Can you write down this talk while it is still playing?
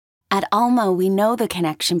At Alma, we know the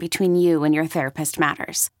connection between you and your therapist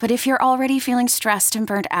matters. But if you're already feeling stressed and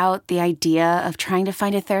burnt out, the idea of trying to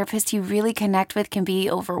find a therapist you really connect with can be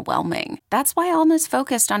overwhelming. That's why Alma's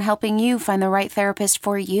focused on helping you find the right therapist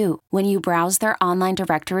for you. When you browse their online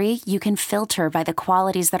directory, you can filter by the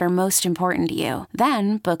qualities that are most important to you.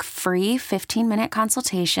 Then book free 15-minute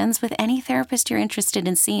consultations with any therapist you're interested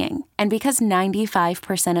in seeing. And because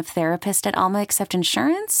 95% of therapists at Alma accept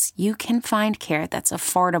insurance, you can find care that's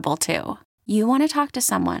affordable too. You want to talk to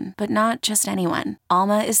someone, but not just anyone.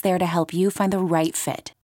 Alma is there to help you find the right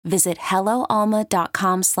fit. Visit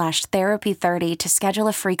helloalma.com/therapy30 to schedule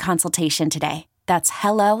a free consultation today. That's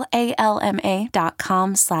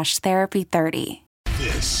helloalma.com/therapy30.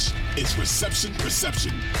 This is Reception,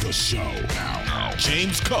 the show. Now,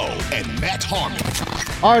 James Cole and Matt Harmon.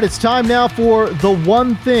 All right, it's time now for The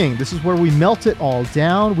One Thing. This is where we melt it all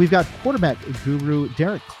down. We've got quarterback guru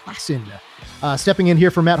Derek Klassen stepping in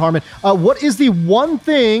here for Matt Harmon. What is the one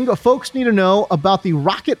thing folks need to know about the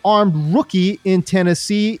rocket-armed rookie in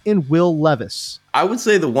Tennessee in Will Levis? I would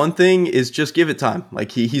say the one thing is just give it time.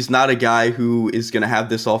 Like he's not a guy who is going to have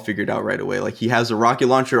this all figured out right away. Like he has a rocket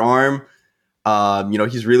launcher arm.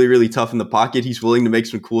 He's really, really tough in the pocket. He's willing to make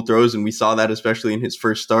some cool throws, and we saw that especially in his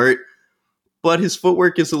first start. But his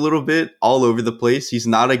footwork is a little bit all over the place. He's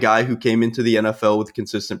not a guy who came into the NFL with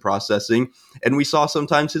consistent processing. And we saw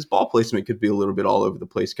sometimes his ball placement could be a little bit all over the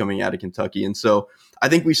place coming out of Kentucky. And so I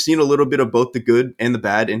think we've seen a little bit of both the good and the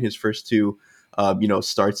bad in his first two,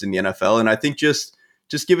 starts in the NFL. And I think just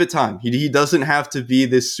give it time. He doesn't have to be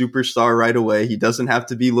this superstar right away. He doesn't have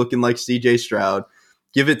to be looking like CJ Stroud.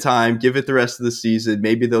 Give it time. Give it the rest of the season.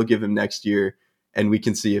 Maybe they'll give him next year. And we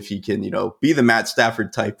can see if he can, be the Matt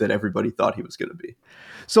Stafford type that everybody thought he was going to be.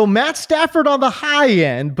 So Matt Stafford on the high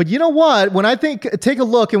end, but you know what? When I take a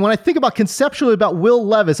look, and when I think about conceptually about Will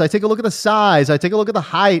Levis, I take a look at the size, I take a look at the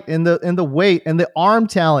height and the weight and the arm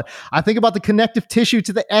talent. I think about the connective tissue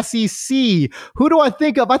to the SEC. Who do I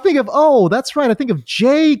think of? I think of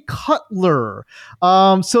Jay Cutler.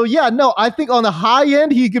 I think on the high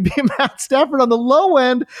end, he could be Matt Stafford. On the low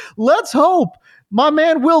end, let's hope my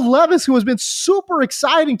man Will Levis, who has been super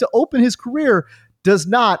exciting to open his career, does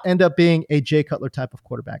not end up being a Jay Cutler type of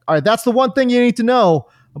quarterback. All right, that's the one thing you need to know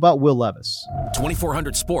about Will Levis.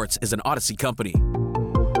 2400 Sports is an Odyssey company.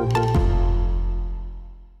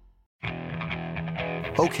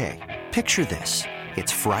 Okay, picture this.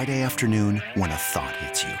 It's Friday afternoon when a thought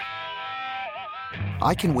hits you.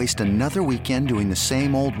 I can waste another weekend doing the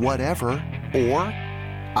same old whatever, or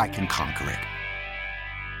I can conquer it.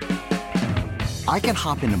 I can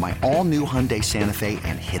hop into my all-new Hyundai Santa Fe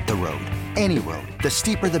and hit the road. Any road. The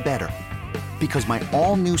steeper, the better. Because my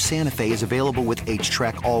all-new Santa Fe is available with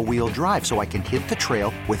H-Track all-wheel drive, so I can hit the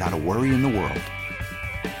trail without a worry in the world.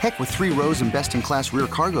 Heck, with 3 rows and best-in-class rear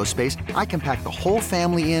cargo space, I can pack the whole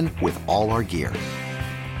family in with all our gear.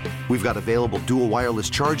 We've got available dual wireless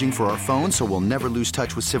charging for our phones, so we'll never lose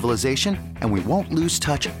touch with civilization, and we won't lose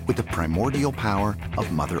touch with the primordial power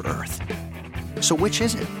of Mother Earth. So which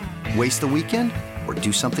is it? Waste the weekend or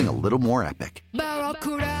do something a little more epic?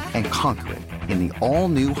 And conquer it in the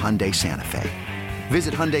all-new Hyundai Santa Fe.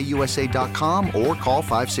 Visit HyundaiUSA.com or call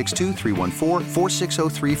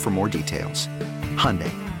 562-314-4603 for more details.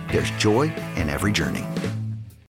 Hyundai, there's joy in every journey.